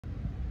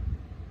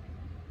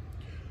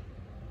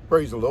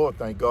Praise the Lord.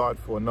 Thank God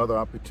for another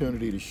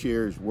opportunity to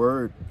share his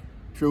word.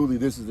 Truly,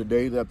 this is the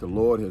day that the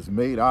Lord has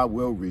made. I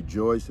will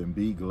rejoice and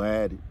be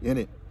glad in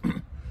it.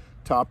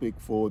 Topic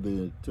for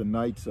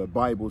tonight's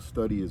Bible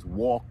study is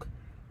walk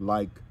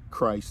like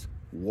Christ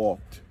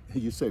walked.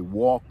 You say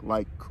walk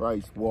like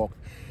Christ walked.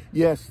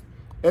 Yes,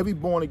 every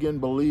born-again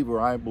believer,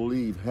 I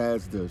believe,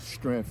 has the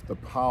strength, the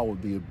power,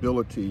 the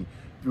ability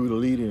through the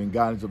leading and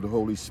guidance of the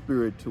Holy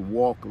Spirit to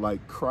walk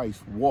like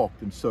Christ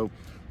walked. And so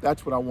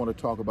that's what I want to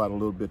talk about a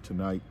little bit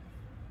tonight.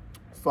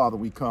 Father,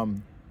 we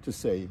come to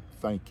say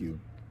thank you.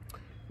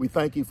 We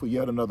thank you for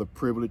yet another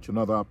privilege,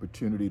 another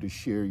opportunity to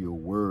share your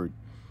word.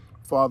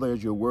 Father,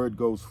 as your word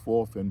goes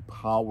forth in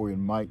power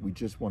and might, we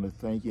just want to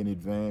thank you in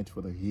advance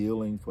for the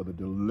healing, for the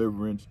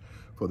deliverance,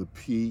 for the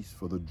peace,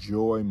 for the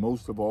joy,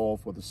 most of all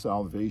for the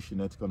salvation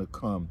that's going to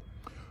come.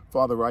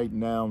 Father, right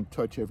now,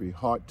 touch every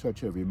heart,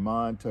 touch every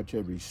mind, touch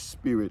every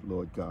spirit,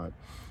 Lord God.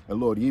 And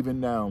Lord,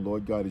 even now,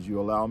 Lord God, as you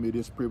allow me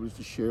this privilege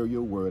to share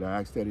your word, I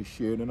ask that it's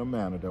shared in a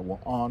manner that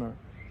will honor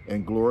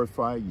and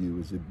glorify you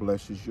as it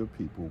blesses your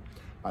people.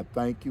 I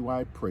thank you,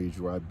 I praise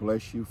you, I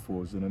bless you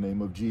for it. In the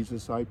name of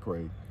Jesus, I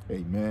pray.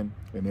 Amen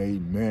and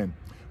amen.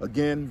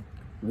 Again,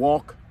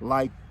 walk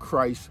like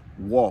Christ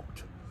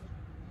walked.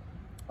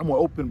 I'm going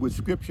to open with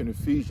scripture in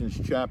Ephesians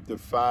chapter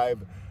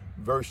 5,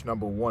 verse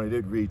number 1.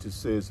 It reads, it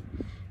says,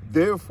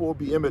 "Therefore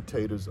be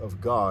imitators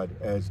of God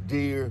as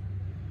dear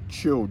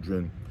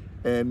children."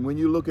 And when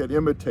you look at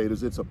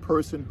imitators, it's a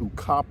person who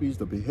copies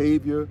the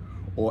behavior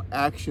or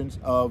actions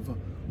of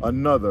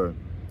another,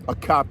 a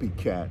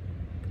copycat,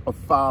 a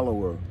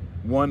follower,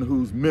 one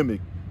who's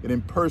mimicked, an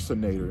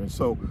impersonator. And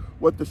so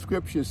what the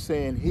scripture is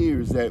saying here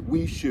is that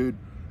we should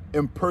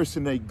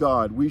impersonate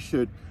God. We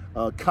should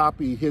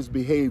copy his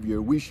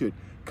behavior. We should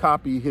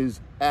copy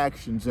his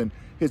actions, and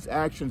his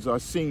actions are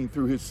seen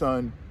through his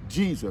son,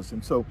 Jesus.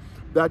 And so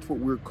that's what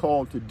we're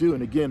called to do.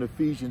 And again,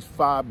 Ephesians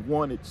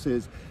 5:1, it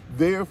says,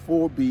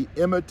 "Therefore be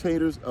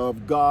imitators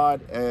of God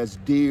as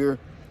dear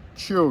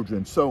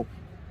children." So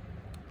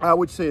I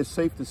would say it's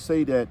safe to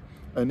say that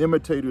an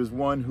imitator is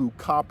one who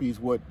copies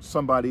what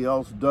somebody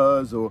else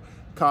does, or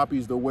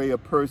copies the way a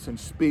person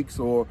speaks,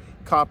 or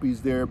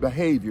copies their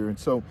behavior. And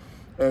so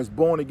as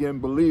born-again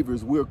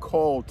believers, we're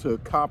called to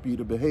copy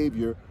the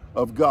behavior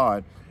of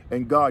God.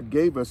 And God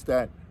gave us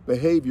that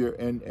behavior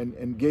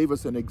and gave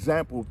us an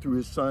example through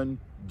his son,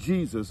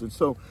 Jesus. And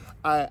so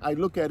I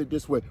look at it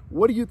this way.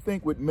 What do you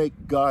think would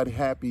make God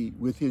happy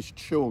with his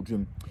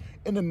children?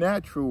 In the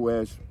natural,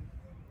 as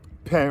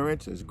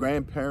parents, as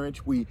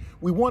grandparents, we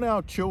want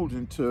our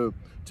children to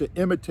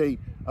imitate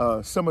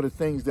some of the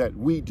things that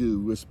we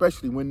do,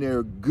 especially when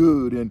they're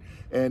good, and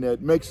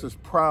it makes us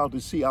proud to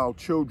see our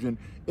children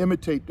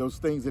imitate those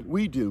things that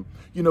we do.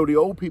 You know, the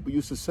old people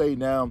used to say,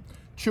 now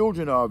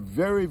children are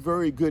very,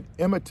 very good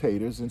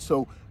imitators, and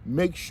so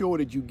make sure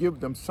that you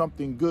give them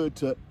something good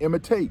to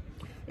imitate.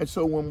 And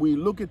so when we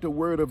look at the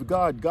word of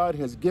God, God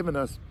has given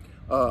us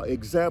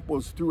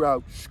examples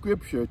throughout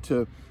scripture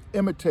to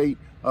imitate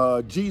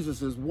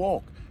Jesus's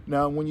walk.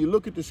 Now, when you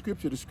look at the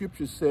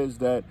scripture says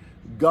that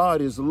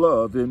God is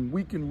love, and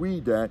we can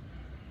read that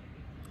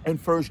in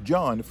 1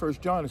 John. In 1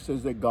 John, it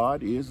says that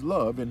God is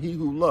love, and he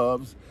who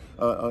loves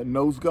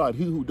knows God.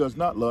 He who does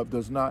not love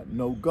does not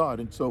know God.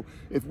 And so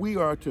if we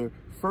are to,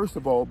 first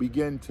of all,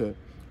 begin to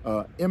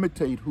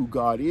imitate who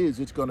God is,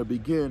 it's going to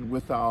begin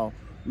with our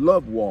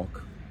love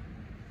walk.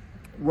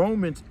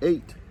 Romans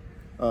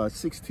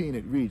 8:16,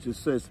 it reads, it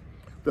says,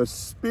 "The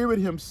Spirit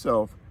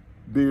himself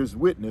bears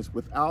witness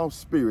with our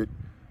spirit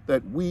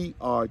that we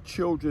are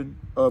children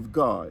of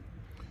God."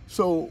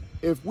 So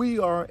if we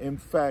are in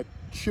fact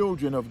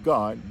children of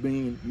God,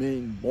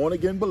 being born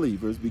again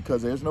believers,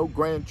 because there's no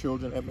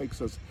grandchildren, that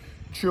makes us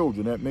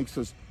children, that makes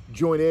us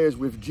joint heirs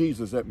with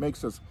Jesus, that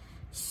makes us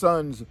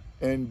sons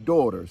and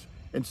daughters.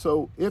 And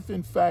so if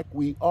in fact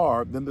we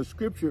are, then the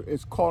scripture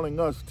is calling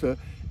us to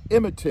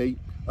imitate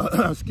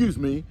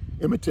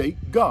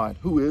imitate God,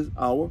 who is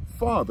our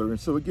Father. And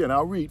so again,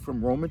 I'll read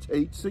from Romans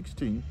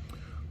 8:16.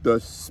 "The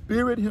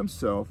Spirit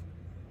himself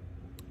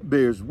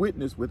bears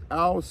witness with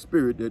our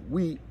spirit that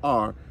we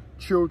are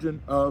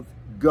children of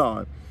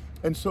God."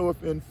 And so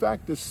if in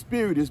fact the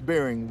Spirit is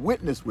bearing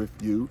witness with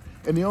you,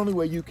 and the only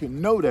way you can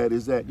know that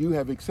is that you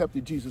have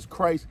accepted Jesus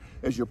Christ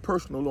as your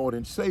personal Lord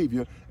and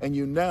Savior, and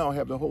you now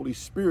have the Holy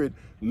Spirit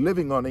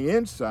living on the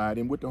inside,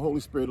 and with the Holy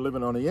Spirit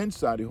living on the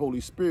inside, the Holy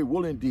Spirit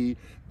will indeed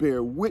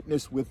bear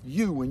witness with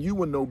you, and you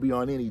will know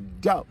beyond any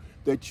doubt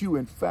that you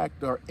in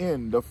fact are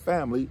in the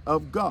family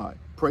of God.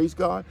 Praise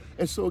God.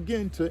 And so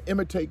again, to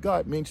imitate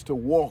God means to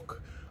walk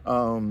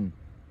in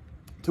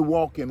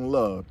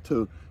love,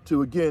 to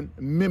again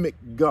mimic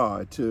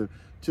God, to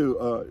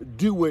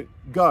do what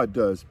God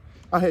does.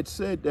 I had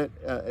said that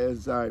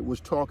as I was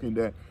talking,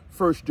 that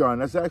 1 John,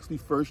 that's actually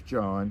 1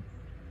 John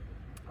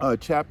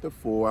chapter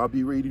 4. I'll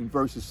be reading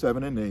verses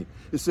 7 and 8.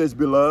 It says,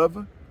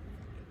 "Beloved,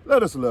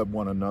 let us love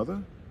one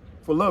another,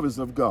 for love is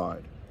of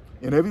God.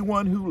 And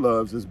everyone who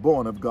loves is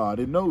born of God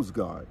and knows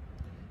God.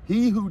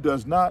 He who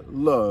does not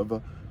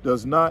love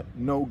does not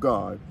know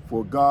God,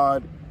 for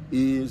God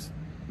is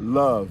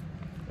love."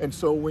 And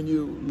so when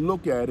you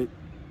look at it,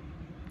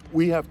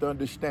 we have to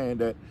understand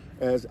that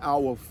as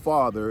our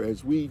Father,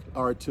 as we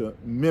are to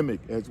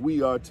mimic, as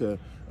we are to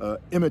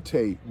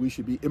imitate, we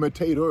should be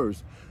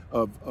imitators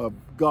of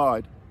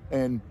God.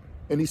 And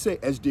he said,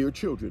 as dear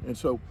children. And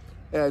so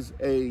as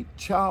a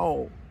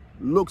child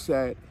looks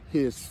at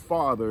his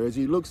father, as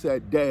he looks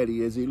at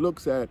daddy, as he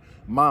looks at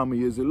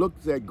mommy, as he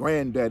looks at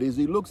granddaddy, as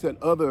he looks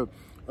at other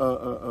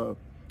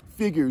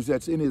figures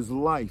that's in his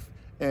life,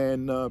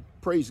 and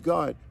praise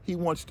God, he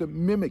wants to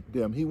mimic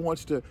them. He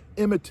wants to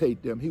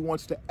imitate them. He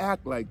wants to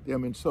act like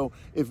them. And so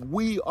if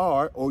we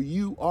are, or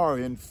you are,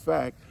 in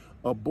fact,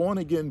 a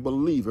born-again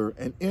believer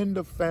and in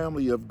the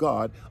family of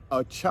God,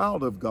 a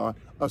child of God,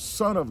 a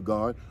son of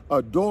God,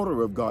 a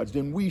daughter of God,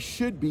 then we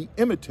should be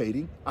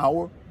imitating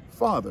our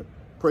Father.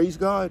 Praise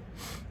God.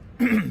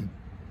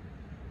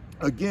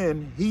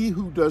 Again, he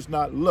who does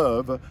not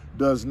love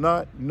does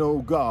not know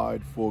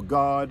God, for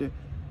God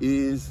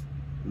is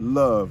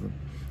love.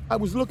 I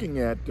was looking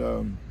at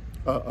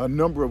a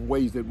number of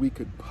ways that we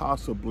could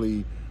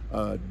possibly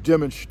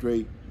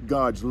demonstrate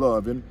God's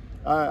love. And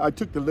I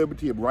took the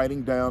liberty of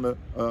writing down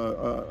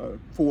 4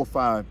 or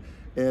 5.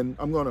 And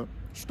I'm going to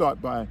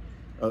start by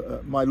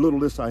my little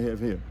list I have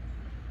here.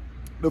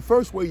 The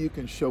first way you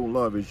can show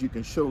love is you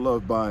can show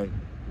love by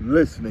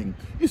listening.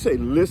 You say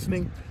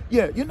listening?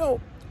 Yeah, you know,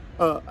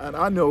 and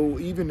I know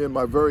even in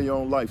my very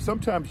own life,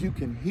 sometimes you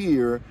can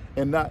hear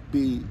and not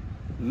be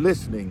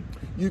listening.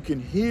 You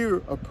can hear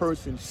a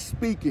person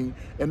speaking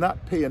and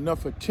not pay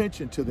enough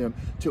attention to them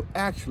to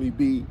actually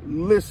be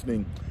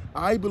listening.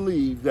 I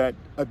believe that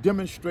a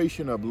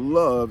demonstration of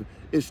love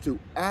is to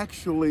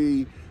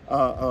actually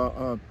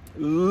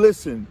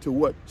listen to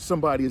what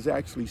somebody is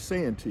actually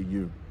saying to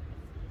you.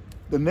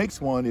 The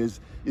next one is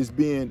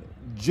being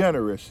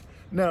generous.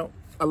 Now,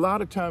 a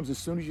lot of times, as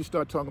soon as you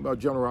start talking about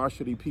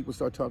generosity, people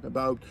start talking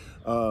about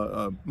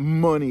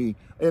money.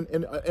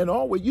 And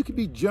always, you can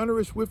be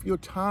generous with your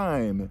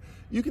time.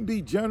 You can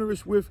be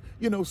generous with,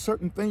 you know,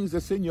 certain things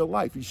that's in your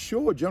life.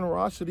 Sure,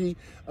 generosity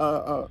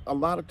a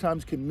lot of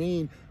times can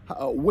mean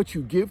what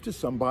you give to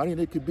somebody. And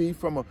it could be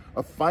from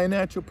a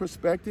financial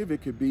perspective.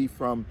 It could be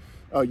from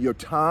your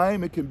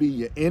time. It can be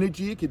your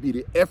energy. It could be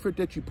the effort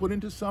that you put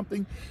into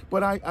something.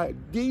 But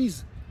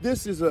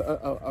this is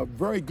a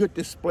very good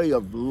display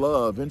of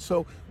love. And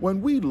so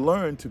when we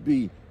learn to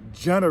be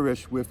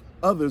generous with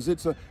others,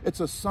 it's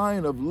a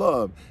sign of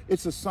love.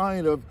 It's a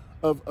sign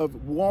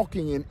of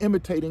walking and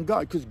imitating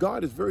God, because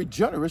God is very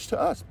generous to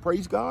us.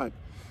 Praise God.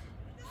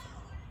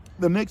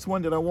 The next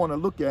one that I want to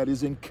look at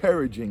is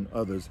encouraging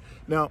others.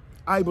 Now,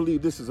 I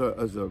believe this is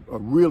a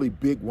really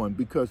big one,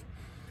 because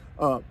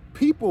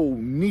people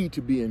need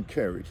to be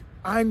encouraged.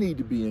 I need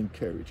to be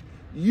encouraged.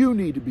 You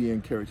need to be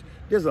encouraged.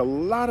 There's a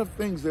lot of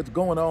things that's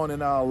going on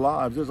in our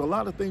lives. There's a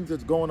lot of things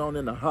that's going on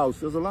in the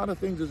house. There's a lot of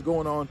things that's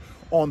going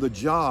on the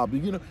job,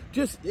 you know,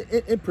 just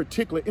in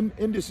particular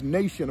in this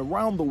nation,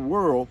 around the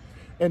world.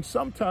 And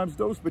sometimes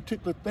those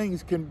particular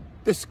things can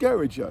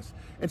discourage us.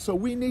 And so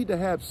we need to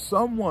have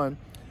someone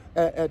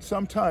at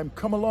some time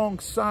come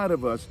alongside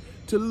of us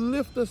to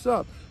lift us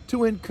up,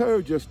 to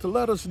encourage us, to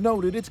let us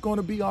know that it's going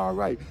to be all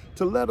right,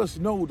 to let us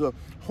know to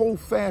hold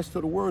fast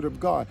to the word of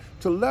God,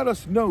 to let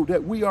us know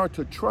that we are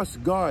to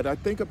trust God. I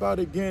think about,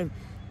 again,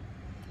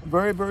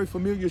 very, very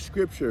familiar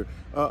scripture,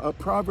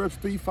 Proverbs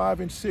 3, 5,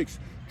 and 6.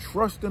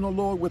 Trust in the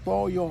Lord with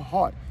all your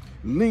heart.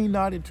 Lean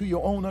not into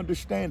your own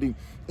understanding.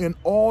 In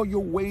all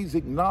your ways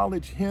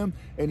acknowledge him,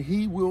 and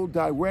he will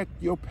direct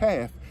your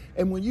path.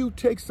 And when you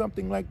take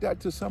something like that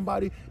to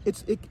somebody,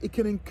 it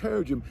can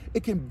encourage them.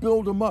 It can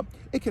build them up.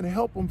 It can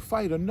help them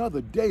fight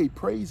another day.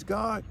 Praise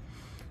God.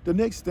 The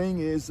next thing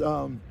is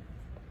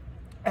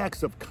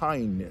acts of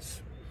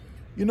kindness.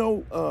 You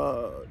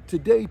know,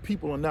 today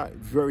people are not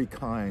very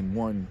kind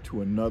one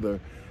to another.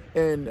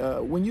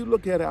 And when you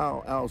look at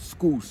our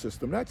school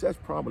system, that's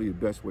probably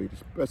the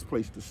best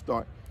place to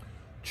start.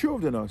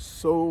 Children are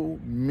so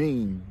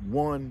mean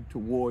one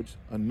towards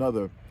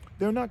another.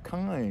 They're not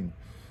kind.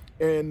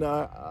 And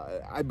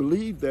I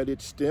believe that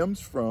it stems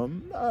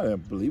from,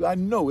 I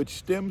know it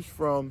stems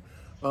from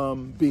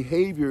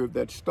behavior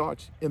that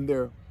starts in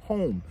their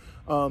home.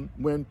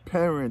 When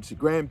parents,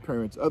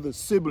 grandparents, other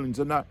siblings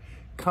are not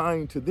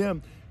kind to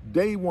them,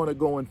 they want to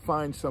go and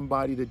find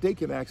somebody that they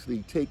can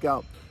actually take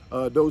out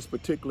those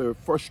particular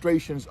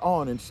frustrations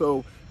on. And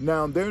so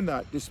now they're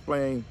not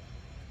displaying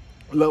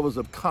levels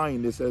of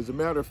kindness. As a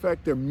matter of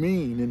fact, they're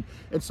mean.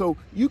 And so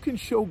you can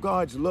show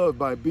God's love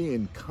by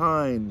being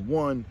kind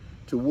one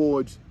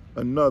towards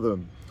another.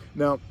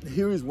 Now,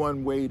 here is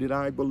one way that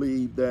I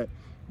believe that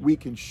we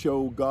can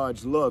show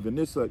God's love. And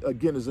this,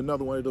 again, is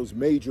another one of those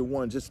major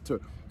ones, just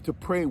to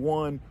pray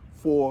one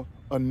for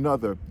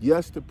another.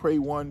 Yes, to pray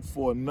one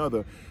for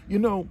another. You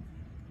know,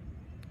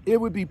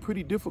 it would be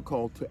pretty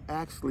difficult to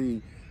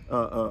actually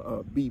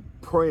be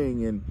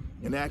praying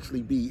and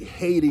actually be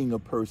hating a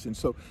person.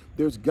 So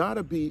there's got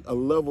to be a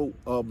level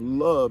of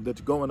love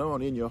that's going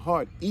on in your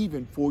heart,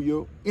 even for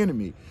your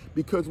enemy.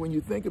 Because when you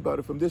think about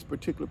it from this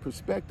particular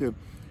perspective,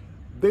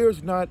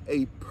 there's not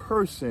a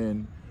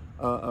person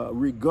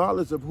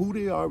regardless of who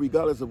they are,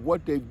 regardless of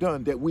what they've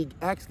done, that we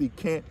actually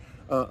can't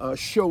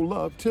show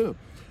love to.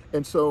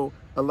 And so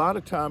a lot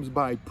of times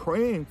by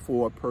praying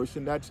for a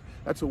person, that's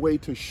a way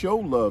to show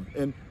love.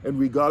 And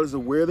regardless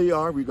of where they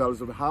are,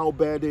 regardless of how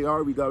bad they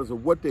are, regardless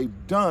of what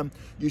they've done,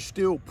 you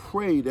still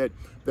pray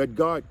that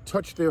God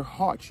touch their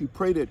hearts. You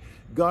pray that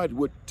God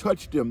would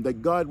touch them,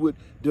 that God would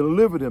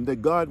deliver them,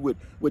 that God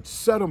would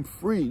set them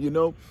free. You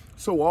know,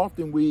 so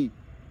often we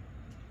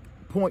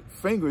point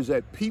fingers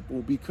at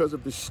people because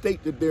of the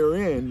state that they're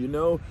in. You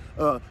know,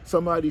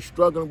 somebody's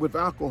struggling with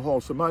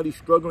alcohol, somebody's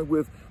struggling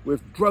with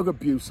drug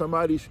abuse,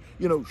 somebody's,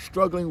 you know,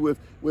 struggling with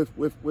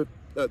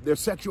their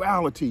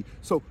sexuality.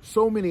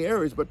 So many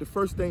areas. But the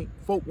first thing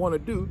folk want to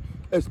do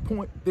is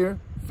point their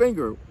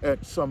finger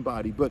at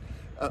somebody. But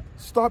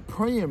start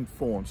praying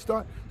for them.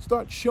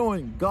 Start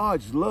showing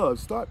God's love.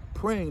 Start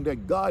praying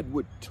that God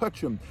would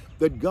touch them,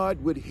 that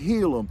God would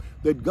heal them,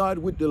 that God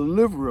would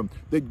deliver them,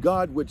 that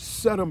God would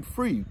set them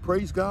free.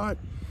 Praise God.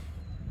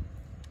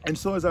 And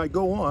so as I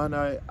go on,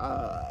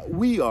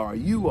 we are,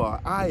 you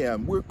are, I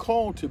am, we're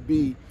called to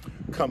be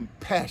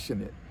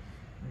compassionate.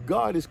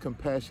 God is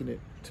compassionate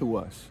to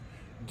us.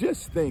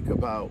 Just think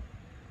about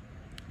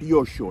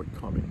your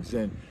shortcomings,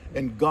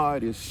 and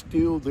God is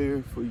still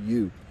there for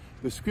you.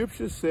 The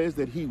scripture says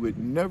that he would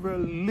never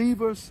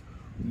leave us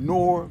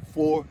nor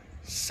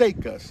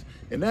forsake us.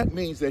 And that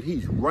means that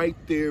he's right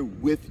there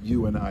with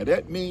you and I.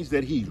 That means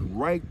that he's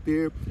right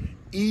there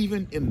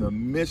even in the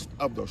midst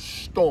of the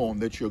storm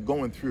that you're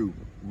going through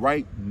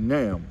right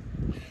now.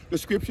 The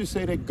scriptures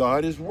say that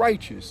God is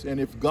righteous. And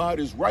if God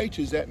is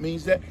righteous, that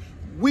means that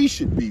we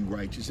should be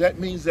righteous. That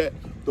means that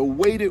the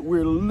way that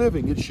we're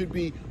living, it should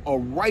be a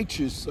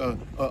righteous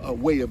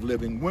way of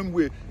living. When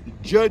we're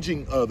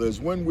judging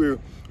others, when we're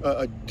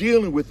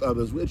dealing with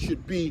others, it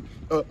should be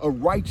a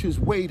righteous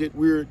way that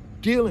we're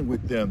dealing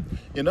with them.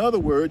 In other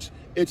words,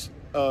 it's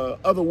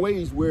other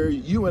ways where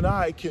you and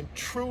I can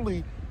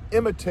truly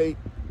imitate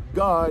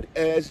God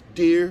as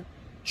dear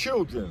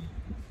children.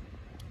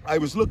 I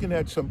was looking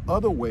at some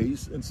other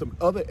ways and some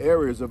other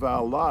areas of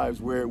our lives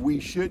where we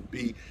should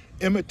be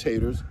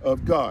imitators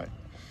of God.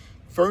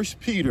 1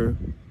 Peter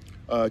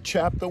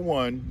chapter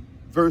 1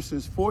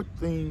 verses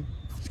 14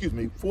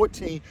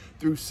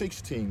 through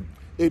 16.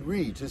 It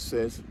reads, it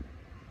says,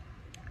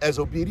 as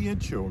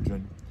obedient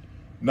children,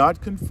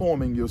 not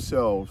conforming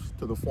yourselves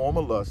to the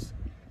former lusts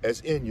as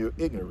in your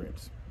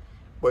ignorance,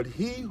 but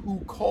he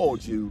who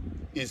called you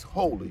is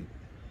holy.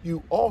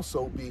 You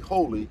also be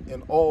holy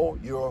in all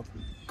your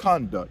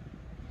conduct,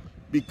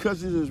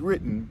 because it is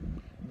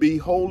written, be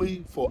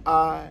holy, for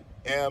I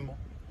am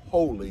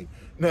holy.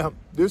 Now,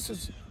 this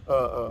is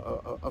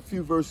a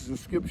few verses of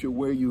scripture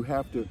where you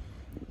have to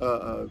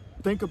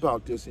think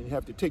about this, and you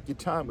have to take your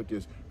time with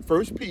this.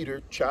 1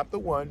 Peter chapter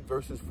 1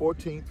 verses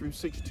 14 through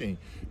 16.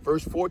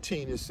 Verse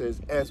 14, it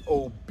says, as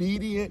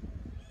obedient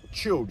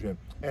children,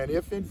 and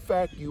if in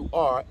fact you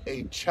are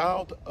a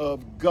child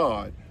of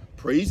God,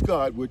 praise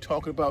God, we're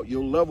talking about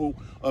your level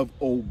of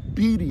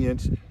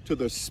obedience to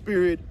the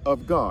Spirit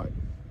of God.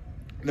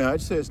 Now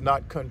it says,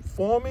 not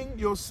conforming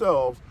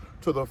yourselves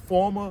to the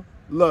former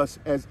lust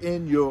as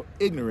in your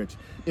ignorance.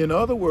 In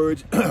other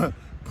words,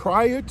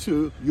 prior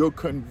to your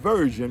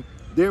conversion,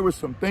 there were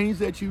some things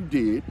that you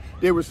did.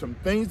 There were some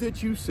things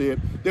that you said.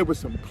 There were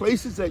some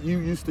places that you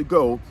used to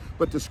go.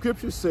 But the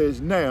scripture says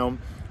now,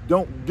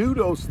 don't do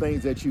those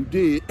things that you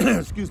did,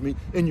 excuse me,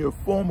 in your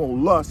formal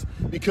lust,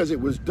 because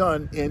it was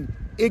done in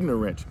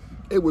ignorance.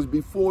 It was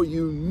before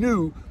you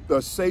knew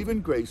the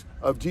saving grace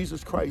of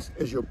Jesus Christ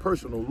as your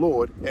personal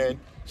Lord and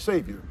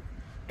Savior.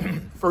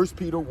 1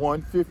 Peter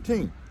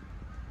 1:15.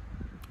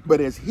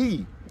 But as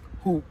he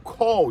who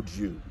called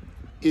you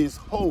is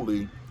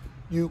holy,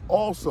 you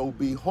also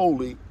be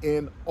holy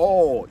in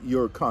all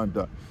your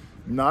conduct.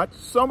 Not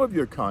some of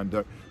your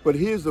conduct, but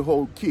here's the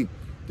whole key.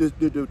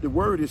 The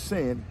word is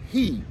saying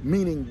he,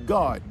 meaning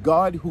God.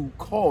 God who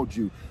called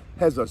you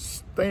has a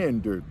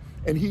standard,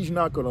 and he's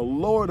not going to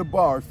lower the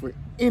bar for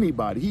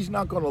anybody. He's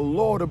not going to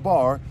lower the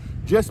bar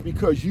just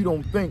because you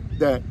don't think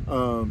that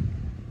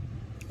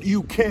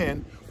you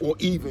can or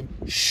even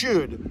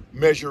should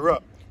measure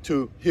up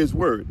to his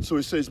word. So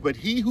it says, but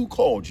he who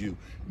called you,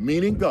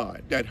 meaning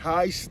God, that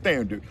high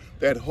standard,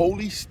 that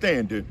holy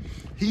standard,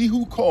 he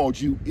who called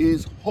you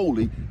is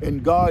holy,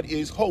 and God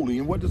is holy.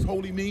 And what does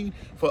holy mean?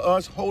 For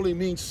us, holy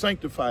means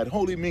sanctified.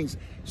 Holy means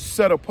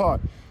set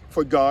apart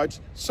for God's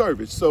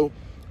service. So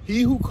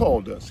he who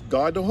called us,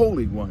 God the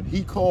Holy One,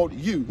 he called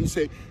you. He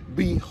said,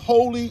 be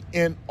holy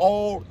in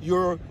all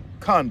your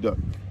conduct.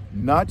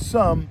 Not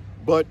some,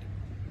 but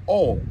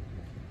all.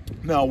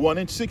 Now,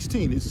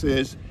 1:16, it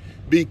says,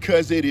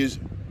 because it is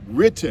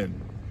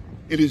written,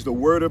 it is the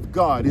word of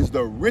God, is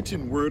the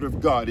written word of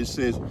God. It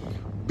says,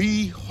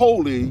 be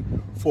holy,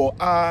 for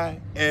I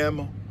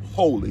am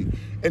holy.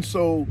 And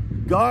so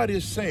God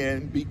is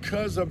saying,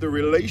 because of the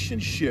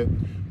relationship,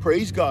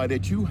 praise God,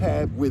 that you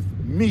have with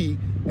me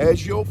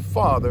as your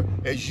father,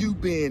 as you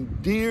being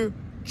dear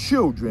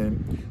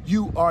children,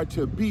 you are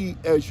to be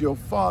as your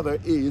father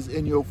is,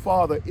 and your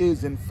father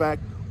is in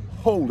fact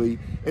holy.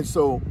 And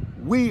so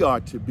we are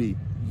to be,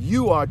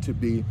 you are to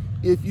be.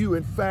 If you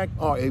in fact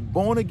are a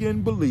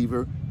born-again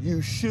believer,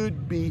 you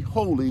should be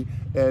holy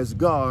as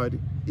God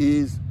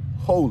is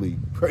holy.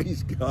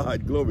 Praise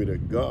God. Glory to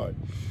God.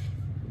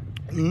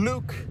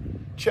 Luke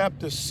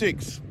chapter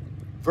 6,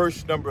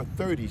 verse number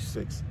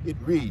 36. It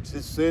reads,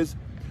 it says,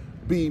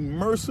 be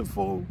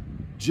merciful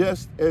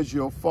just as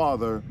your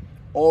Father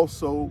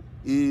also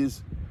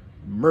is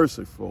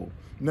merciful.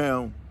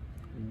 Now,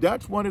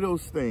 that's one of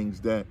those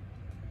things that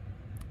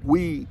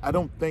I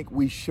don't think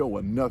we show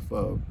enough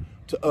of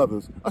to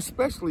others,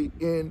 especially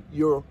in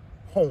your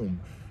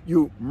home.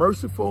 You're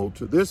merciful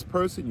to this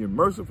person, you're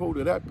merciful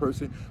to that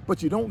person,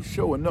 but you don't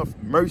show enough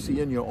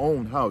mercy in your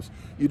own house.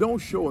 You don't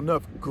show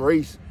enough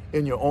grace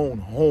in your own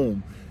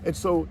home. And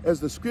so, as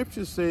the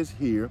scripture says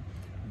here,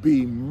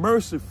 be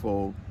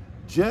merciful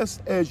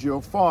just as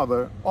your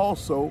Father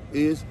also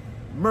is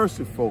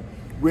merciful.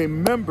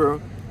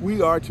 Remember,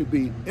 we are to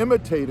be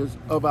imitators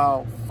of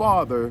our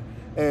Father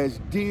as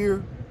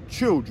dear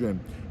children.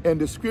 And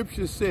the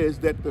scripture says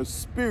that the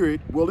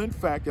Spirit will, in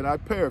fact, and I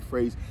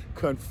paraphrase,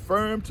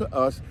 confirm to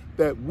us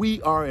that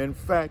we are, in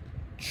fact,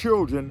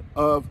 children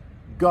of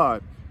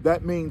God.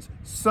 That means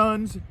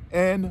sons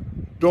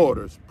and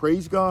daughters.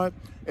 Praise God.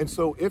 And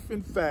so if,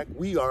 in fact,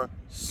 we are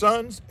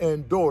sons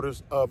and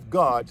daughters of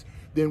God,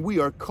 then we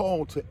are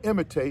called to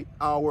imitate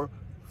our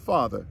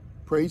Father.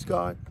 Praise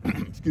God.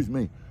 Excuse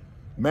me.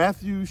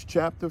 Matthew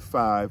chapter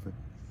 5,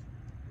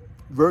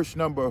 verse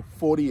number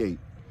 48.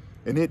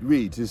 And it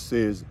reads, it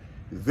says,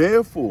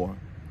 therefore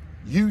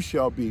you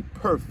shall be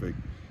perfect,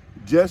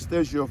 just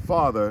as your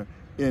Father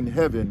in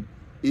heaven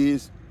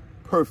is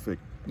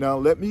perfect. Now,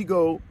 let me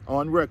go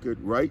on record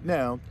right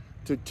now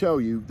to tell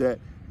you that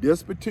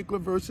this particular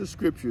verse of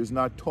scripture is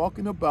not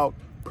talking about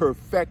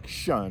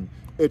perfection.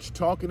 It's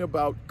talking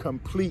about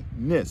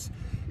completeness.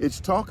 It's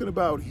talking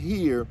about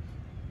here,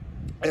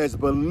 as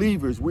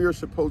believers, we are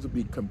supposed to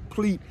be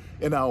complete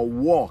in our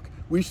walk.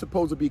 We're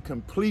supposed to be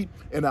complete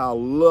in our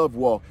love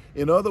walk.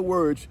 In other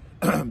words,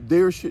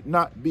 there should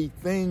not be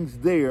things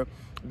there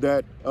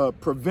that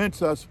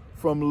prevents us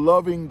from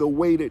loving the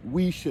way that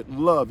we should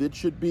love. It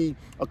should be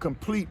a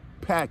complete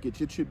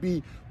package. It should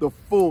be the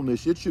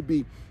fullness. It should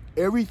be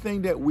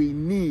everything that we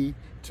need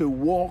to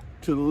walk,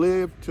 to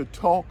live, to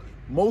talk,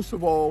 most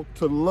of all,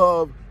 to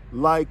love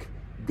like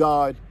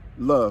God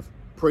loved.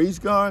 Praise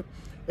God.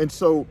 And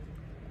so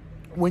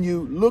when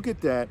you look at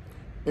that,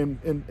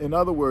 in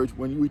other words,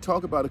 when we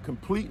talk about a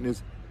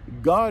completeness,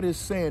 God is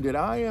saying that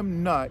I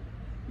am not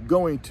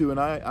going to, and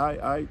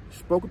I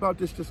spoke about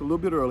this just a little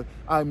bit earlier,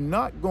 I'm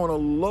not going to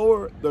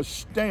lower the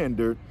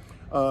standard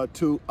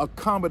to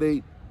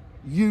accommodate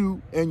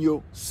you and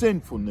your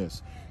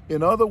sinfulness.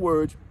 In other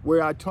words,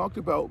 where I talked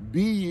about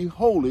be ye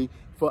holy,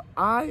 for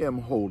I am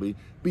holy,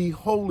 be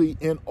holy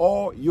in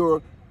all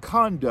your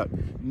conduct.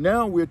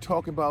 Now we're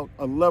talking about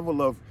a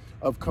level of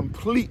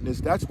completeness.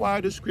 That's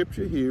why the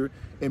scripture here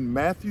in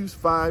Matthew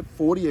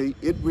 5:48,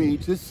 it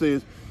reads, it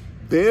says,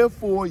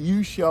 therefore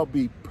you shall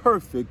be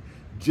perfect,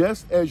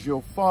 just as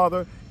your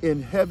Father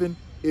in heaven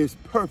is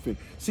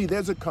perfect. See,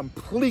 there's a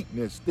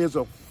completeness, there's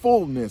a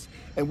fullness,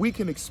 and we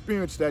can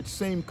experience that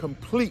same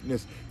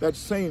completeness, that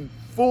same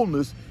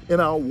fullness in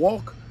our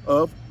walk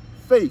of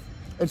faith.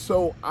 And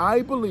so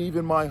I believe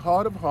in my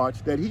heart of hearts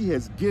that he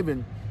has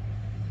given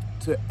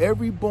to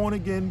every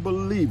born-again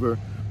believer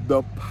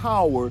the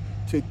power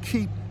to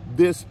keep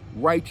this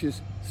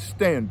righteous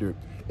standard.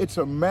 It's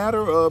a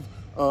matter of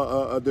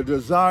the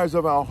desires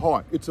of our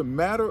heart. It's a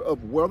matter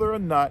of whether or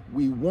not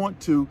we want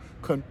to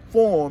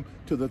conform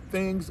to the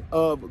things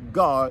of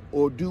God,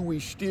 or do we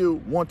still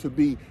want to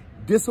be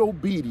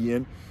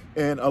disobedient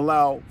and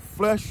allow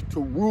flesh to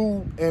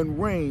rule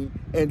and reign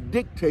and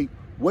dictate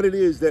what it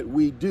is that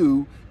we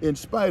do, in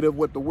spite of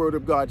what the Word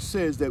of God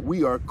says that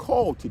we are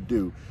called to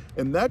do.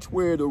 And that's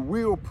where the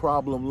real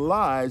problem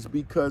lies,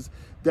 because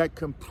that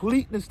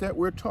completeness that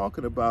we're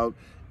talking about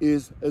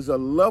is a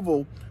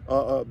level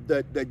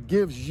that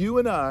gives you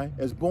and I,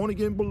 as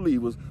born-again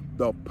believers,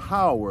 the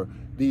power,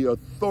 the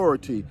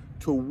authority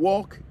to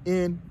walk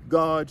in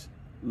God's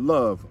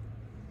love.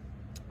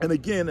 And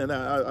again, and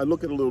I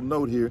look at a little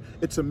note here,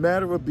 it's a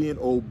matter of being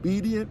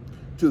obedient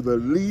to the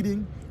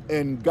leading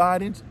and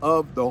guidance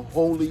of the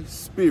Holy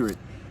Spirit.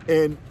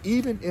 And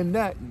even in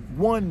that,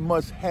 one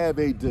must have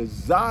a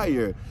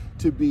desire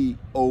to be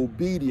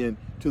obedient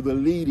to the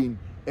leading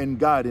and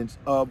guidance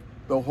of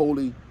the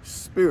Holy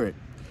Spirit.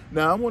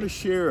 Now, I want to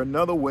share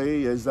another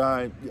way as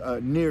I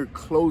near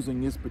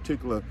closing this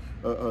particular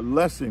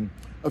lesson.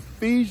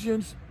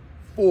 Ephesians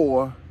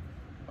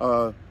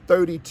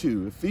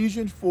 4:32.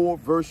 Ephesians 4,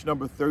 verse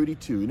number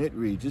 32. And it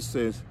reads, it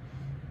says,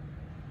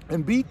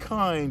 and be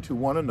kind to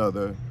one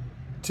another,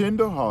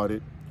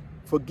 tender-hearted,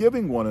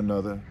 forgiving one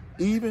another,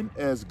 even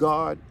as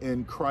God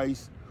in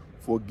Christ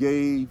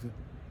forgave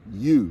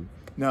you.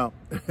 Now,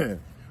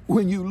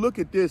 when you look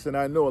at this, and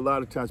I know a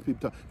lot of times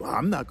people talk, well,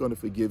 I'm not going to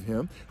forgive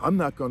him. I'm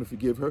not going to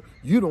forgive her.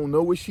 You don't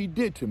know what she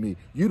did to me.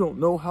 You don't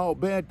know how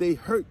bad they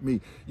hurt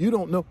me. You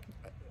don't know.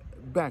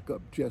 Back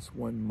up just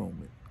one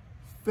moment.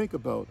 Think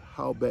about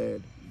how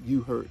bad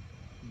you hurt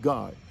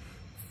God.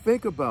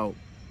 think about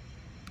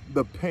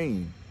the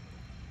pain.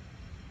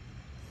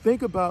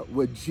 Think about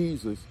what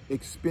Jesus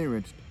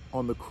experienced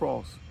on the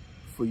cross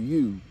for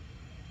you.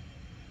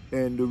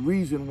 And the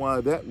reason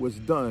why that was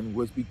done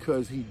was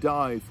because he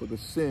died for the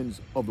sins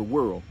of the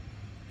world.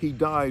 He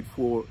died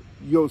for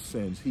your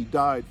sins. He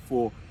died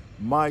for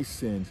my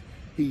sins.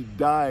 He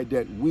died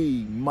that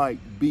we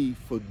might be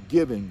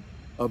forgiven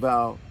of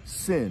our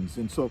sins.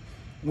 And so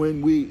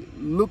when we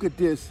look at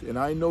this, and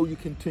I know you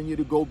continue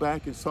to go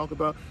back and talk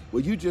about,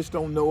 well, you just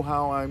don't know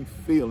how I'm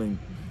feeling.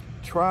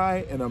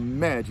 Try and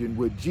imagine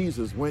what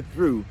Jesus went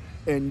through,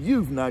 and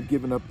you've not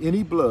given up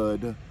any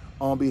blood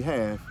on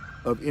behalf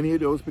of any of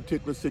those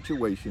particular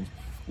situations.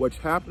 What's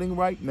happening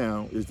right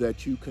now is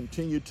that you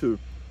continue to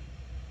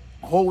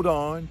hold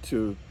on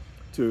to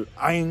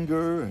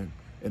anger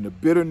and the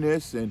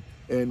bitterness, and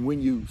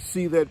when you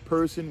see that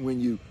person, when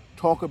you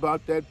talk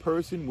about that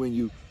person, when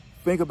you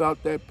think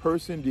about that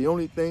person, the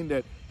only thing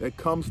that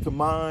comes to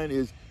mind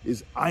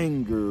is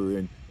anger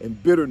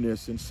and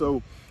bitterness. And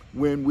so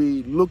when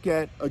we look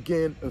at,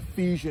 again,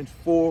 Ephesians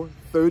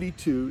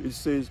 4:32, it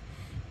says,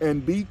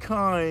 and be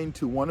kind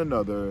to one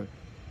another,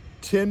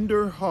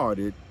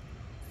 tender-hearted,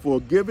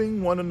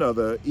 forgiving one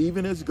another,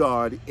 even as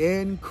God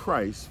in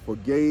Christ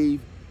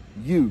forgave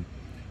you.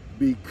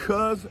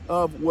 Because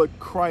of what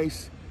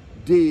Christ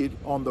did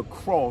on the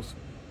cross,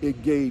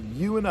 it gave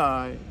you and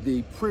I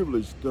the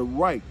privilege, the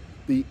right,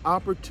 the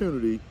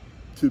opportunity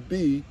to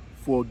be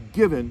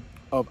forgiven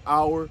of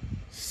our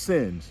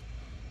sins.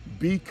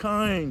 Be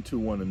kind to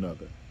one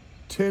another,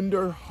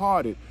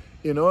 tender-hearted.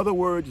 In other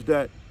words,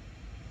 that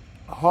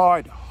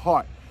hard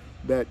heart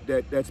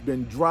that's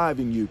been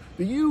driving you.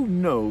 Do you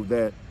know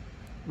that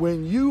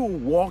when you're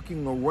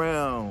walking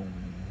around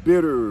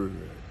bitter,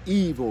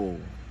 evil,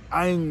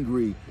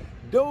 angry,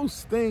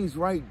 those things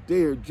right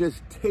there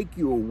just take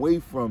you away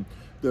from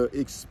the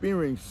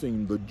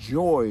experiencing the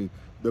joy,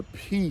 the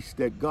peace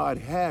that God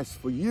has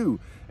for you?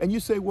 And you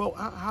say, well,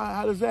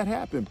 how does that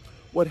happen?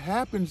 What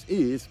happens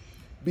is,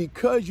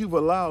 because you've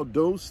allowed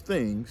those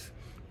things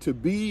to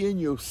be in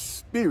your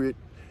spirit,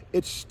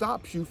 it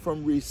stops you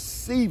from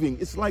receiving.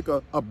 It's like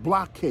a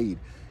blockade.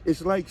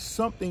 It's like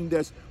something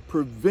that's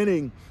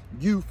preventing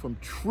you from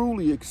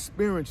truly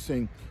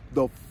experiencing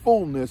the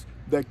fullness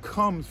that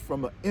comes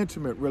from an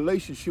intimate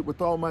relationship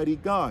with Almighty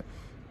God.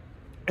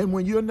 And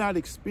when you're not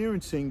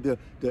experiencing the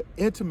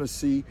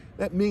intimacy,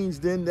 that means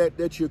then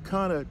that you're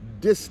kind of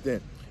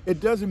distant. It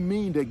doesn't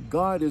mean that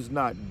God is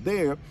not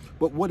there,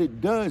 but what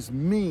it does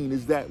mean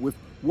is that with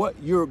what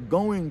you're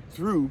going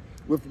through,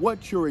 with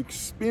what you're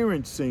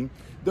experiencing,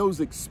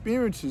 those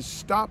experiences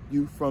stop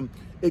you from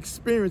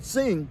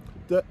experiencing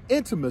the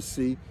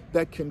intimacy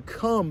that can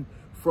come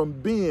from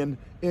being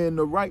in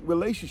the right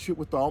relationship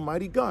with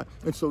Almighty God.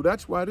 And so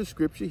that's why the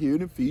scripture here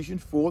in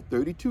Ephesians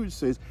 4:32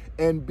 says,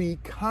 and be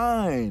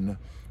kind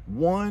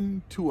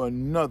one to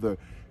another,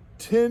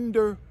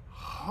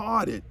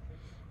 tender-hearted,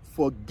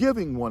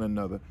 forgiving one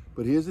another.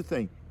 But here's the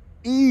thing,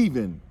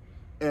 even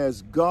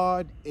as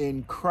God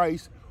in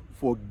Christ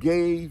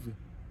forgave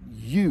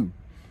you.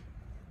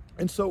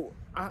 And so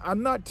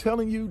I'm not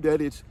telling you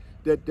that it's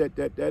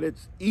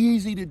it's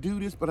easy to do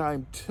this, but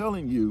I'm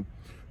telling you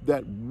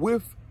that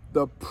with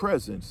the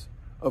presence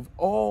of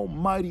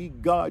Almighty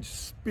God's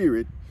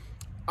Spirit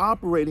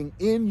operating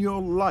in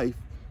your life,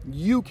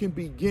 you can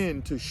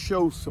begin to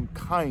show some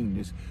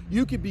kindness.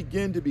 You can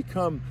begin to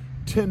become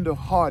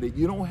tender-hearted.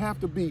 You don't have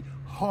to be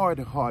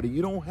hard-hearted.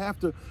 You don't have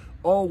to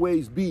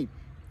always be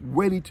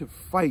ready to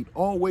fight,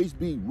 always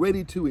be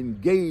ready to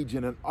engage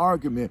in an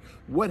argument.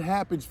 What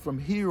happens from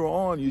here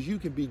on is you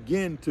can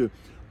begin to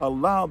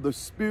allow the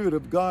Spirit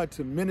of God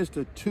to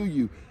minister to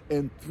you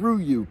and through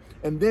you.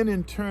 And then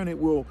in turn, it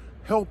will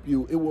help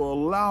you. It will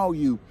allow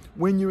you,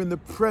 when you're in the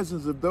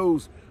presence of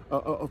those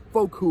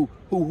folk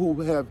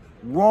who have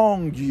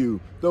wronged you,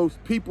 those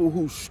people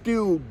who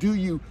still do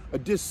you a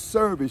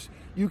disservice,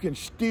 you can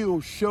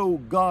still show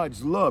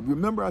God's love.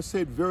 Remember, I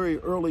said very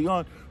early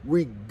on,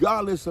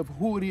 regardless of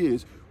who it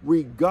is,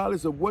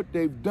 regardless of what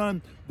they've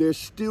done, there's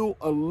still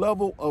a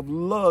level of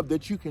love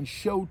that you can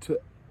show to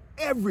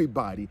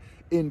everybody,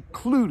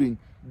 including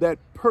that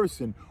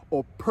person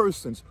or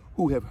persons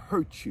who have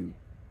hurt you.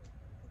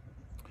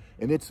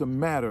 And it's a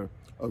matter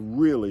of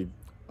really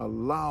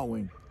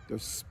allowing the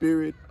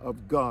Spirit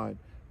of God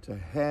to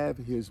have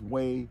his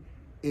way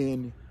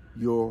in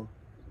your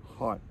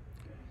heart.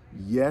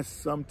 Yes,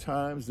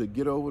 sometimes to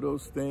get over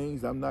those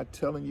things, I'm not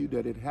telling you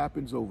that it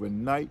happens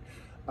overnight.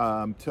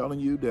 I'm telling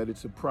you that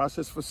it's a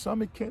process. For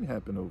some, it can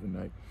happen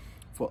overnight.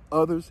 For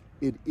others,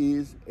 it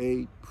is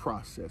a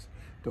process.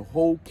 The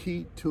whole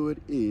key to it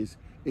is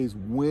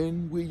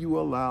when will you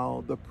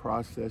allow the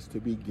process to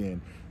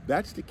begin?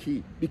 That's the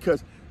key,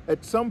 because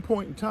at some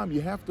point in time,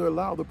 you have to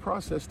allow the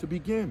process to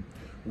begin.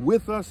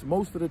 With us,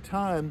 most of the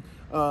time,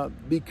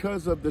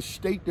 because of the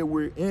state that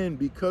we're in,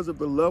 because of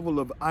the level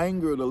of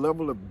anger, the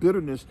level of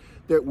bitterness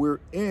that we're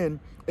in,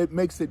 it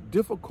makes it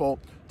difficult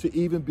to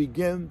even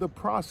begin the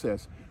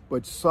process.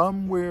 But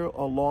somewhere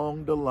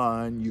along the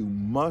line, you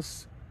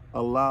must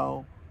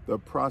allow the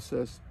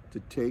process to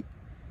take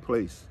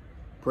place.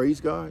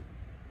 Praise God.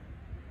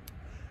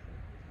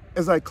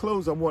 As I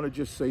close, I want to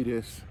just say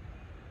this.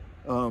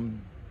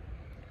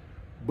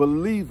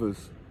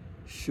 Believers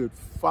should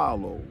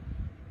follow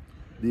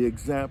the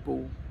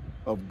example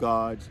of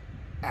God's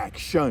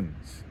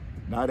actions.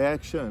 Not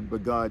action,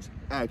 but God's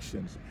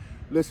actions.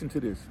 Listen to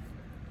this.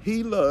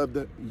 He loved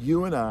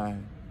you and I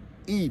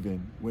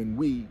even when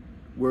we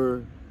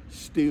were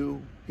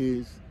still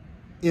his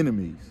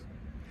enemies.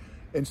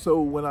 And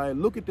so when I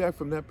look at that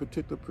from that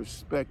particular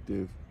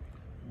perspective,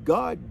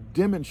 God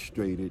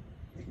demonstrated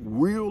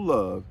real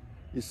love.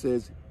 It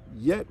says,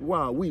 yet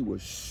while we were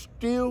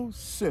still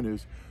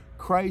sinners,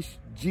 Christ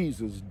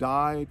Jesus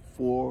died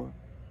for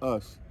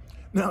us.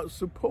 Now,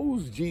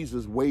 suppose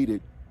Jesus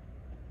waited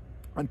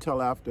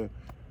until after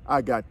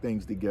I got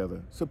things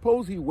together.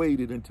 Suppose he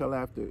waited until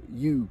after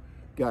you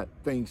got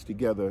things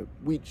together.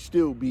 We'd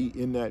still be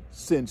in that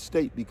sin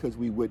state because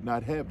we would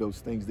not have those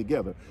things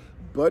together.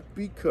 But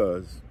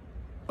because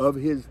of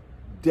his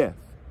death,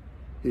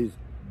 his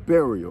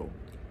burial,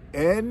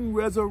 and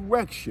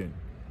resurrection,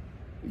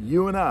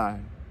 you and I,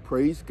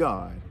 praise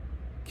God,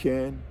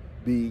 can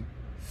be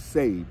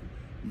saved.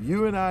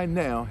 You and I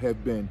now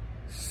have been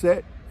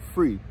set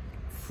free,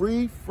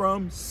 free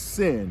from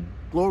sin,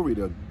 glory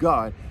to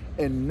God,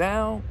 and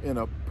now in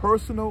a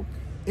personal,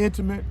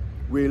 intimate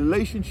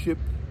relationship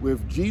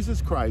with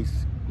Jesus Christ,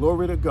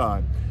 glory to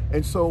God.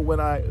 And so when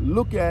I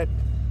look at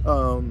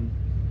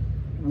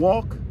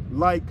walk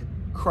like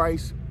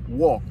Christ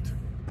walked,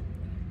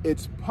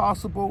 it's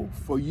possible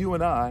for you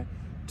and I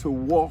to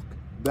walk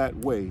that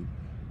way,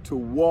 to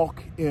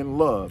walk in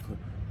love,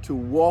 to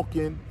walk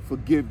in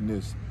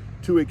forgiveness,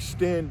 to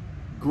extend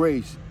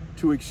grace,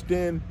 to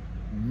extend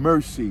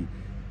mercy,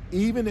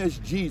 even as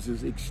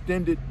Jesus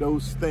extended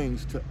those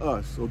things to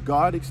us, or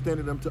God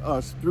extended them to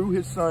us through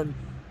his son,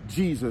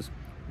 Jesus.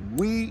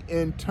 We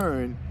in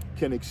turn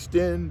can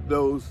extend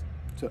those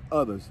to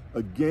others.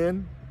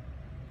 Again,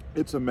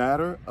 it's a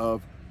matter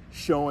of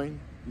showing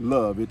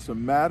love. It's a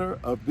matter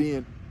of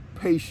being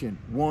patient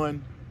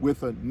one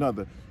with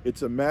another.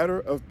 It's a matter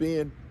of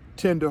being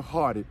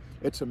tender-hearted.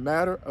 It's a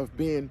matter of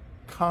being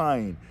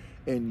kind.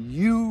 And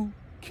you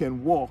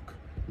can walk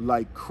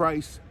like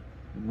Christ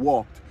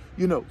walked.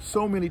 You know,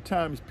 so many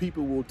times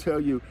people will tell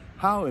you,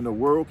 how in the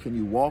world can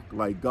you walk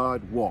like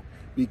God walked?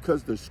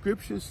 Because the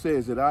scripture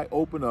says that I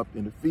open up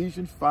in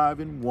Ephesians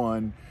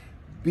 5:1,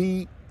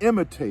 be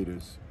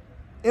imitators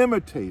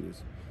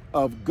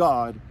of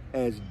God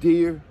as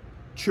dear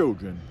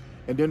children.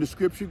 And then the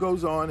scripture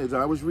goes on, as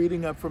I was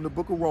reading up from the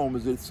book of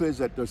Romans, it says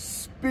that the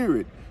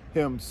Spirit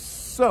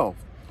himself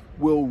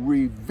will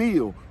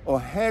reveal, or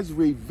has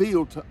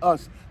revealed to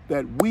us,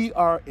 that we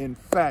are in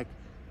fact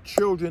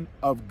children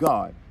of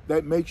God.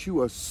 That makes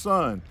you a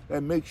son,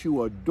 that makes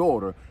you a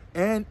daughter.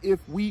 And if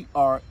we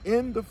are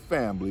in the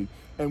family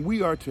and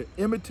we are to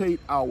imitate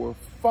our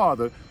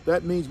Father,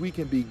 that means we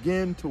can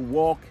begin to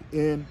walk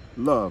in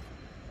love.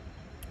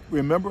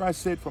 Remember, I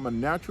said from a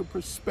natural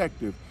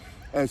perspective,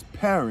 as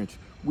parents,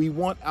 we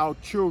want our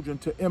children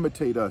to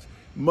imitate us.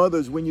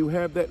 Mothers, when you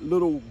have that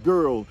little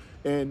girl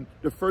and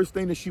the first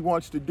thing that she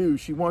wants to do,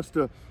 she wants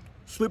to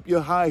slip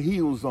your high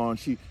heels on.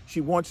 She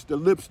wants the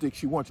lipstick.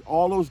 She wants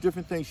all those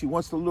different things. She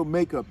wants the little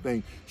makeup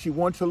thing. She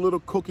wants a little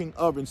cooking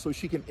oven so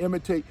she can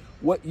imitate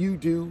what you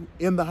do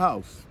in the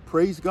house.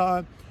 Praise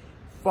God.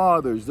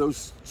 Fathers,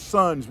 those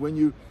sons, when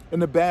you in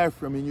the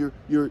bathroom and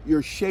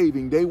you're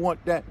shaving, they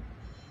want that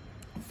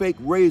fake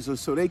razor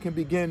so they can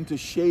begin to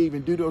shave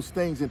and do those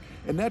things. And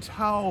that's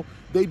how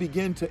they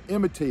begin to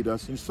imitate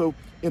us. And so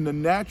in the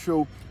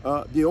natural,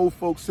 the old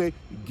folks say,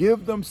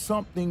 give them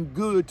something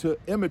good to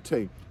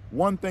imitate.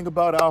 One thing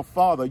about our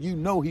Father, you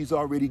know he's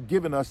already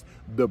given us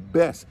the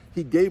best.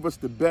 He gave us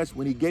the best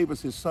when he gave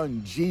us his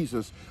son,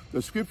 Jesus.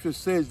 The scripture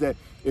says that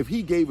if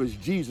he gave us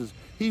Jesus,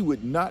 he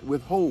would not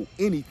withhold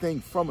anything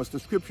from us. The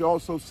scripture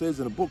also says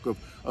in the book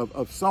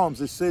of Psalms,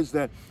 it says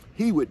that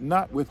he would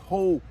not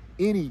withhold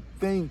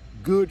anything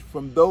good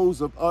from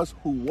those of us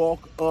who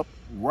walk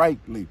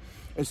uprightly.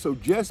 And so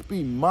just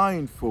be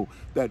mindful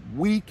that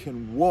we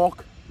can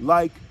walk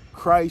like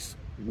Christ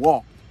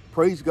walked.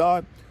 Praise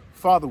God.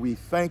 Father, we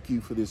thank you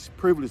for this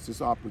privilege,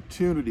 this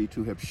opportunity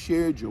to have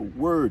shared your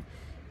word.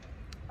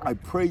 I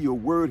pray your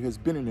word has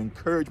been an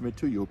encouragement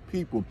to your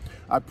people.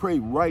 I pray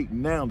right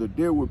now that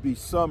there will be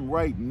some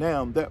right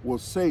now that will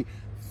say,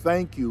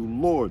 thank you,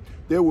 Lord.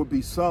 There will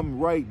be some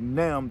right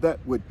now that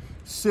would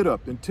sit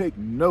up and take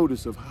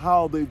notice of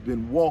how they've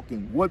been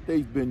walking, what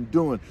they've been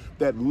doing,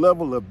 that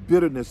level of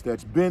bitterness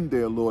that's been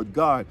there, Lord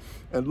God.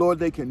 And Lord,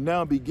 they can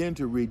now begin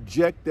to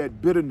reject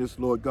that bitterness,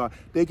 Lord God.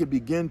 They can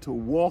begin to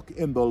walk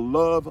in the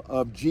love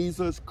of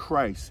Jesus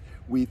Christ.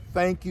 We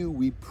thank you,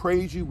 we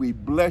praise you, we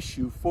bless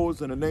you for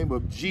us. In the name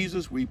of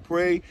Jesus, we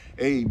pray,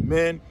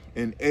 amen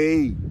and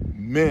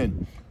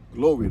amen.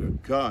 Glory to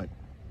God.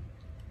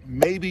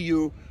 Maybe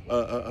you're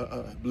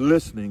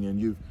listening and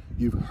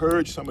you've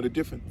heard some of the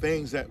different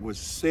things that was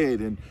said,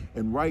 and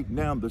right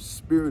now the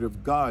Spirit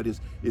of God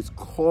is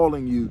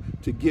calling you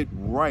to get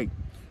right.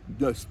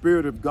 The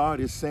Spirit of God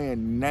is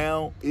saying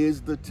now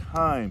is the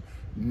time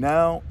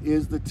Now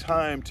is the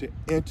time to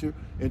enter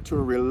into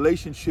a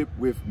relationship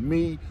with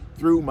me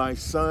through my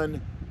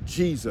son,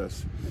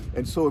 Jesus.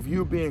 And so if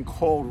you're being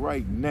called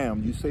right now,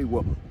 you say,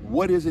 well,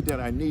 what is it that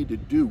I need to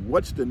do?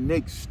 What's the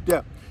next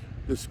step?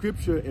 The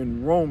scripture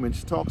in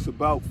Romans talks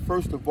about,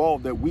 first of all,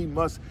 that we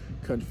must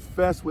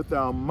confess with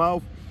our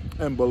mouth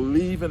and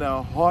believe in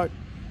our heart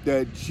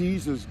that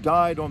Jesus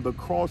died on the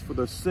cross for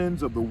the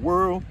sins of the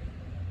world.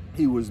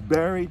 He was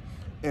buried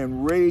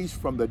and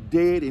raised from the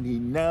dead, and he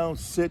now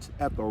sits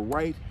at the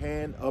right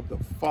hand of the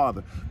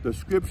Father. The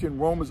scripture in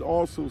Romans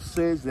also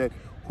says that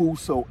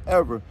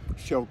whosoever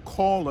shall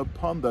call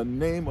upon the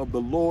name of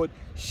the Lord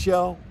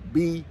shall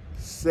be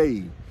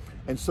saved.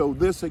 And so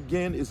this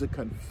again is a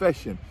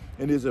confession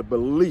and is a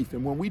belief.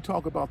 And when we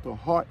talk about the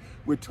heart,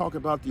 we're talking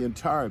about the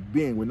entire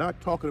being. We're not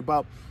talking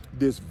about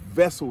this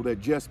vessel that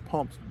just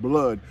pumps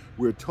blood.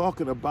 We're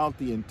talking about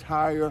the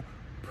entire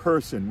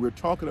person. We're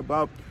talking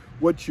about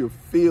what you're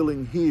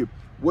feeling here,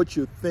 what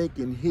you're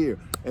thinking here,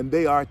 and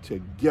they are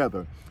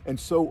together. And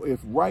so if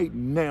right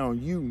now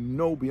you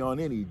know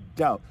beyond any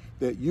doubt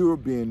that you're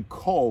being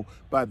called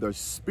by the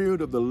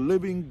Spirit of the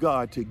living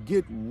God to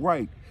get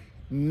right,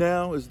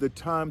 now is the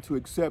time to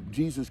accept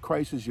Jesus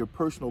Christ as your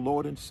personal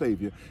Lord and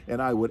Savior.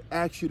 And I would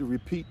ask you to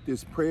repeat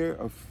this prayer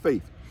of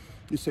faith.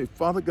 You say,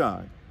 Father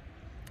God,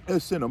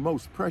 it's in the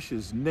most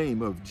precious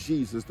name of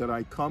Jesus that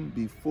I come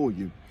before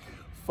you.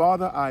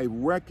 Father, I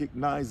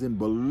recognize and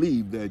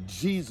believe that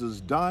Jesus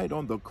died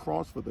on the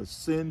cross for the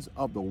sins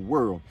of the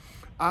world.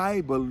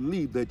 I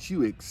believe that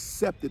you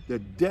accepted the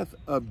death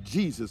of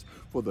Jesus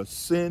for the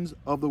sins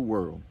of the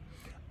world.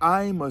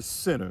 I'm a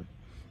sinner.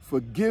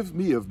 Forgive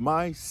me of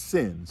my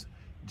sins.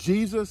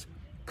 Jesus,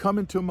 come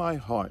into my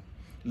heart.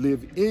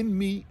 Live in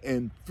me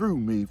and through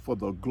me for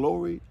the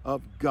glory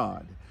of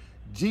God.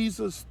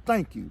 Jesus,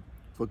 thank you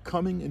for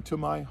coming into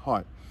my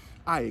heart.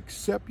 I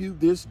accept you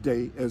this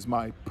day as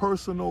my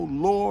personal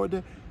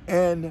Lord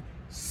and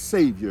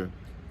Savior.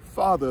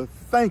 Father,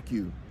 thank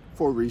you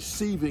for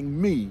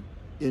receiving me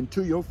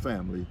into your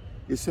family.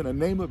 It's in the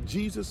name of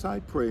Jesus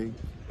I pray.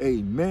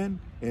 Amen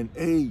and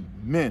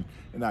amen.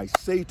 And I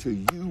say to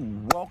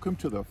you, welcome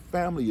to the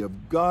family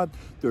of God.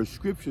 The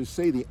scriptures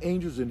say the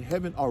angels in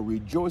heaven are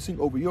rejoicing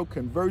over your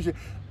conversion.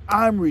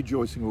 I'm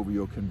rejoicing over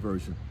your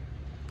conversion.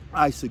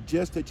 I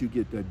suggest that you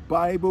get that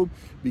Bible,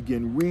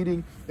 begin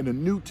reading in the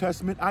New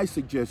Testament. I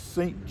suggest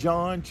St.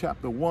 John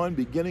chapter 1,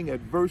 beginning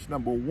at verse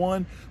number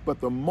 1.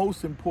 But the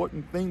most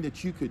important thing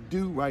that you could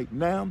do right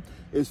now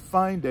is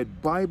find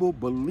that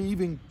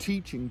Bible-believing,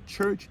 teaching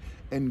church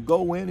and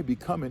go in and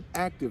become an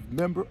active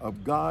member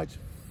of God's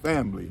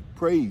family.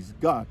 Praise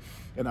God.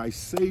 And I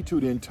say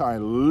to the entire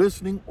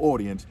listening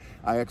audience,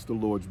 I ask the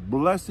Lord's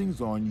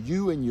blessings on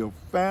you and your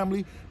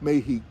family. May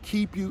he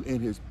keep you in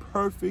his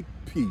perfect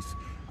peace.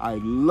 I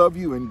love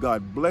you and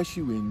God bless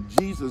you in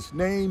Jesus'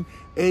 name.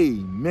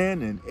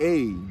 Amen and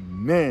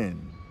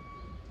amen.